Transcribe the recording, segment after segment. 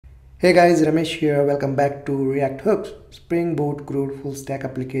Hey guys, Ramesh here. Welcome back to React Hooks Spring Boot CRUD Full Stack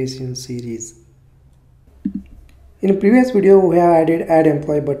Application series. In a previous video, we have added Add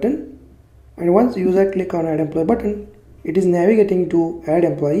Employee button, and once user click on Add Employee button, it is navigating to Add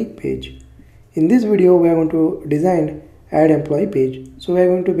Employee page. In this video, we are going to design Add Employee page. So we are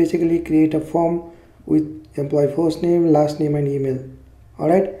going to basically create a form with employee first name, last name, and email.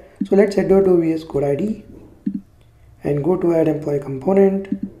 Alright, so let's head over to VS Code ID and go to Add Employee component.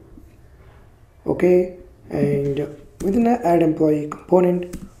 Okay, and within the add employee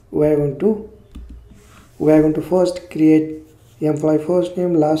component we are going to first create employee first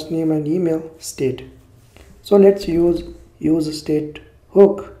name, last name, and email state. So let's use useState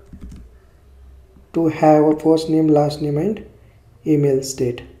hook to have a first name, last name, and email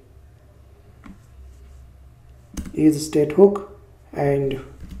state. useState hook, and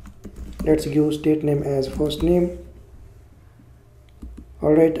let's give state name as first name.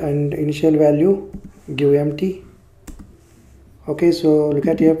 Alright, and initial value give empty. Okay, so look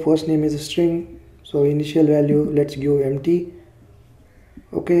at here, first name is a string, so initial value let's give empty.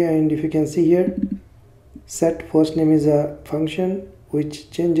 Okay, and if you can see here, set first name is a function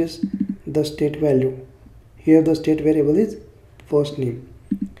which changes the state value. Here the state variable is first name,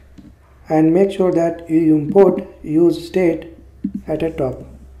 and make sure that you import useState at the top.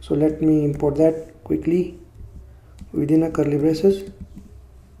 So let me import that quickly within a curly braces.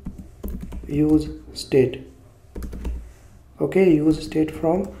 useState. Okay, useState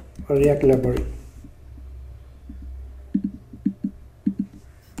from React library.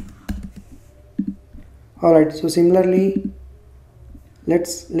 Alright, so similarly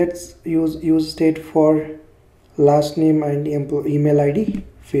let's use useState for last name and email ID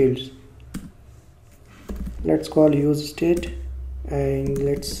fields. Let's call useState, and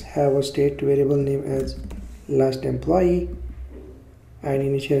let's have a state variable name as last employee, and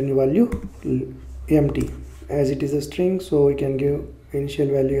initial value empty. As it is a string, so we can give initial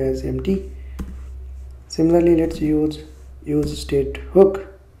value as empty. Similarly, let's use useState hook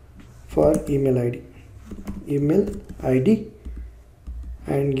for email ID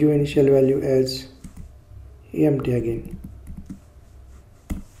and give initial value as empty again.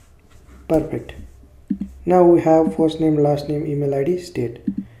 Perfect. Now we have first name, last name, email ID, state,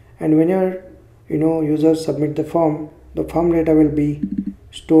 and whenever users submit the form data will be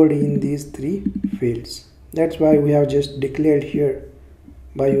stored in these three fields. That's why we have just declared here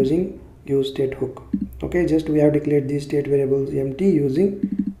by using useState hook. Okay, just we have declared these state variables empty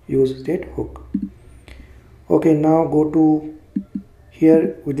using useState hook. Okay, now go to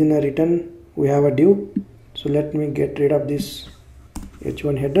here within a return we have a div. So let me get rid of this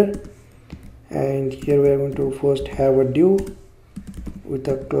h1 header, and here we are going to first have a div with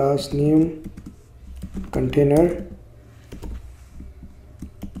a class name container.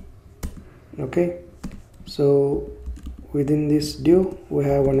 Okay, so within this div we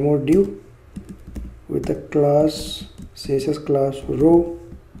have one more div with a class CSS class row.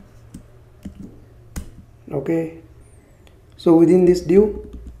 Okay, so within this div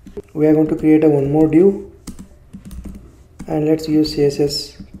we are going to create one more div, and let's use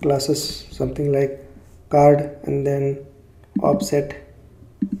CSS classes something like card and then offset.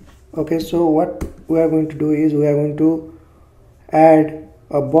 Okay, so what we are going to do is we are going to add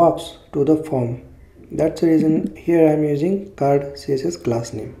a box to the form. That's the reason here I am using card CSS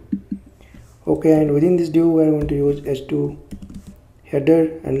class name. Okay, and within this div we are going to use h2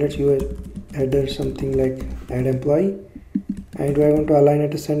 header, and let's use header something like add employee, and we are going to align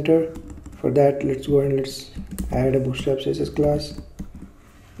at the center. For that, let's go and let's add a bootstrap CSS class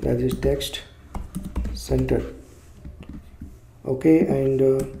that is text center. Okay, and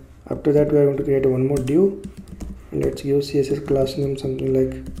after that we are going to create one more div, and let's use CSS class name something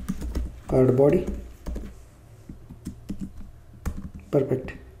like card body.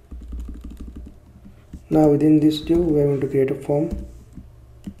 Perfect. Now within this div we are going to create a form.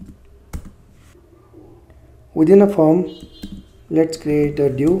 Within a form, let's create a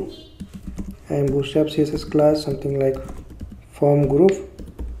div and bootstrap CSS class something like form group.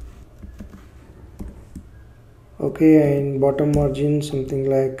 Okay, and bottom margin something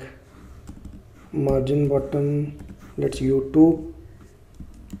like margin bottom, let's use 2.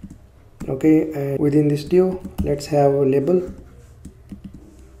 Okay, and within this div let's have a label,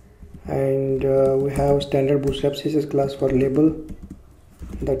 and we have standard bootstrap CSS class for label,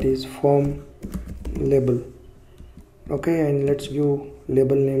 that is form label. Okay, and let's give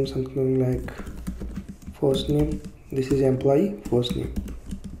label name something like first name. This is employee first name.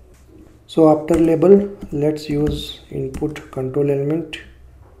 So after label, let's use input control element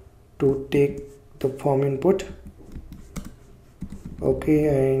to take the form input, Okay,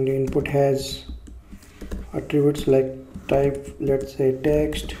 and input has attributes like type, let's say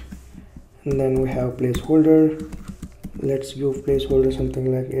text, and then we have placeholder. Let's give placeholder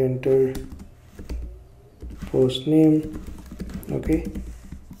something like enter post name. Okay,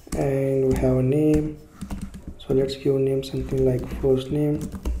 and we have a name, so let's give name something like first name,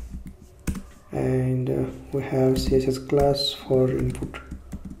 and we have CSS class for input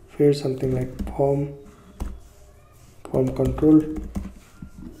field something like form control.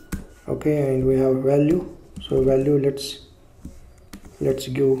 Okay, and we have value, so value let's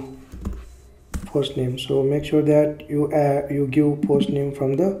give post name. So make sure that you give post name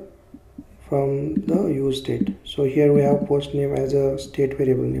from the use state. So here we have post name as a state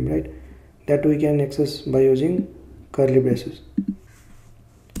variable name, right, that we can access by using curly braces.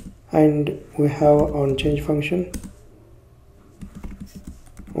 And we have on change function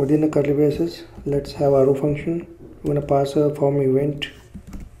within the curly braces. Let's have arrow function. We're gonna pass a form event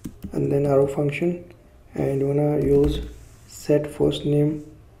and then arrow function, and we're gonna use set first name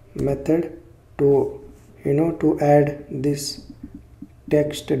method to to add this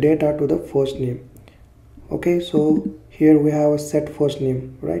text data to the first name. Okay, so here we have a set first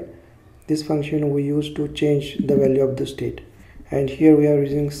name, right? This function we use to change the value of the state, and here we are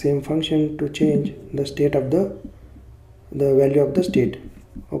using same function to change the state of the value of the state.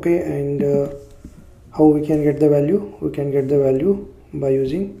 Okay, and how we can get the value? We can get the value by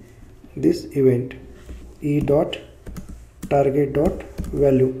using this event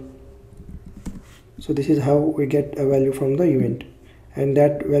e.target.value. So this is how we get a value from the event, and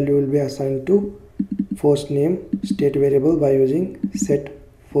that value will be assigned to first name state variable by using set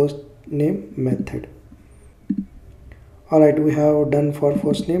first name method. Alright, we have done for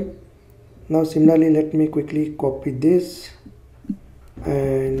first name. Now similarly, let me quickly copy this,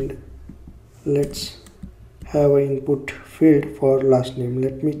 and let's have an input field for last name.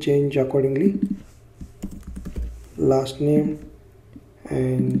 Let me change accordingly last name,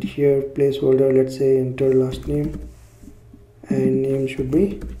 and here placeholder, let's say enter last name, and name should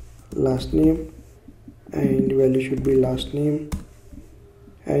be last name, and value should be last name.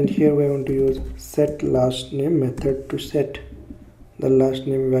 And here we are going to use set last name method to set the last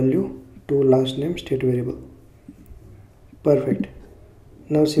name value to last name state variable. Perfect.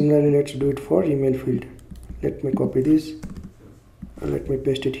 Now similarly, let's do it for email field. Let me copy this and let me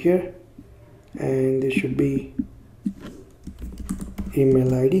paste it here, and this should be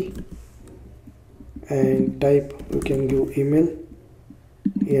email ID, and type we can give email,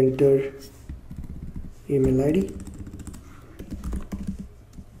 enter email ID.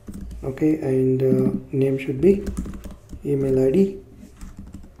 Okay, and name should be email ID,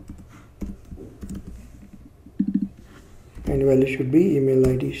 and value should be email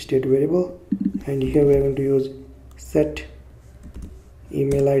ID state variable. And here we are going to use set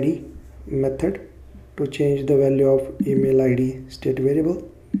email ID method to change the value of email ID state variable.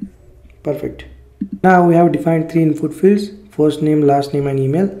 Perfect. Now we have defined three input fields: first name, last name, and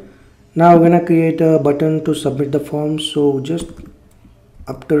email. Now we're gonna create a button to submit the form. So just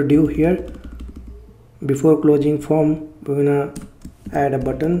after div here, before closing form, we're gonna add a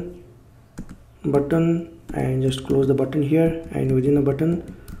button, and just close the button here, and within the button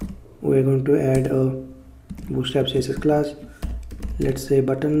we're going to add a bootstrap CSS class. Let's say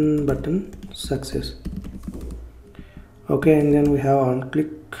button success. Okay, and then we have on click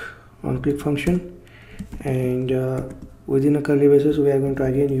function, and within a curly braces we are going to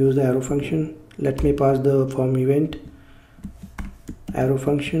again use the arrow function. Let me pass the form event arrow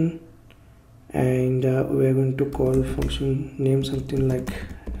function, and we are going to call function name something like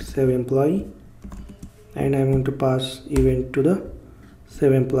save employee, and I'm going to pass event to the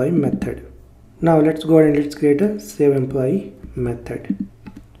save employee method. Now let's go ahead and let's create a save employee method.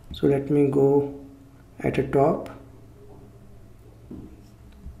 So let me go at the top,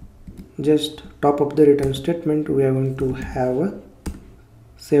 just top of the return statement, we are going to have a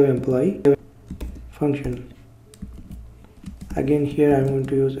save employee function. Again here I'm going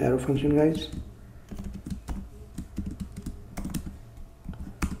to use arrow function, guys.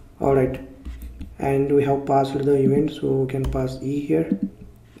 Alright, and we have passed the event, so we can pass E here.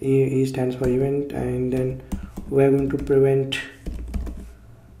 E stands for event, and then we are going to prevent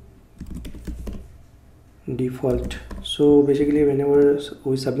default. So basically whenever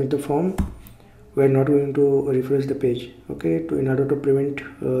we submit the form, we are not going to refresh the page. Okay, in order to prevent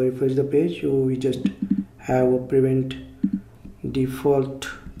refresh the page, we just have a prevent default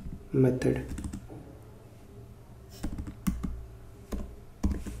method.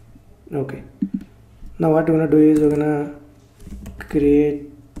 Okay, now what we're gonna do is we're gonna create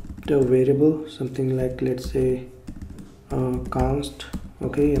a variable something like, let's say const,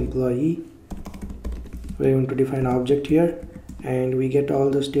 okay, employee. We're going to define object here, and we get all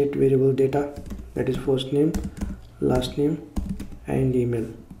the state variable data, that is first name, last name, and email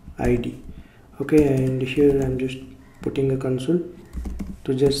ID. Okay, and here I'm just putting a console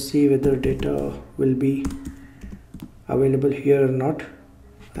to just see whether data will be available here or not.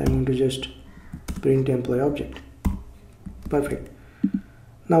 I'm going to just print employee object. Perfect.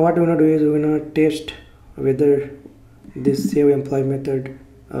 Now what we're going to do is we're going to test whether this save employee method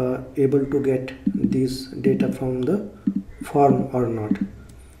able to get this data from the form or not.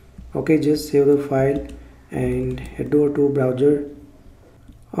 Okay, just save the file and head over to browser.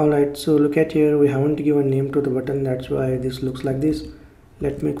 Alright, so look at here, we haven't given name to the button, that's why this looks like this.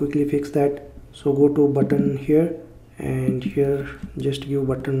 Let me quickly fix that. So go to button here, and here just give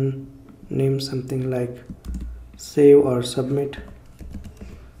button name something like save or submit,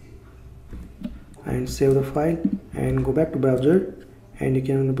 and save the file and go back to browser, and you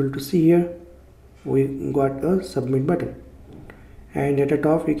can able to see here we got a submit button, and at the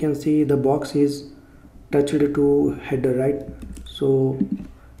top you can see the box is touched to header, right? So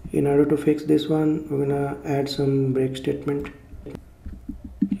in order to fix this one, we're gonna add some break statement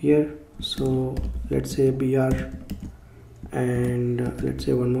here. So let's say br, and let's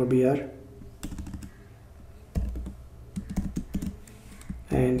say one more br,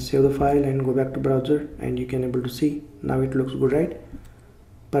 and save the file and go back to browser, and you can able to see now it looks good, right?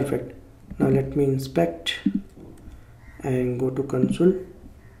 Perfect. Now let me inspect and go to console,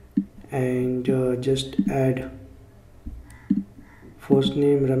 and just add first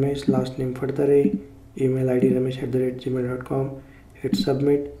name Ramesh, last name Fatare, email ID ramesh@gmail.com, hit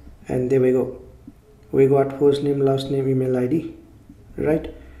submit, and there we go. We got first name, last name, email ID,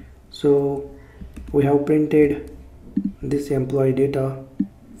 right? So we have printed this employee data,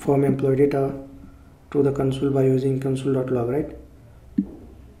 form employee data, to the console by using console.log, right?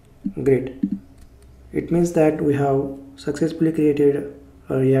 Great. It means that we have successfully created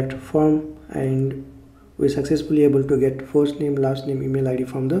a React form, and we successfully able to get first name, last name, email ID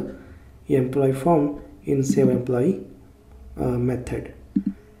from the employee form in save employee method.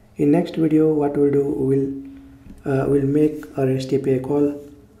 In next video, what we'll do, we'll make a REST API call,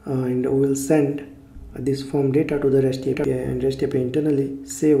 and we'll send this form data to the REST API, and REST API internally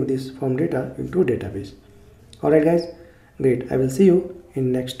save this form data into database. Alright guys, great. I will see you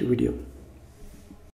in next video.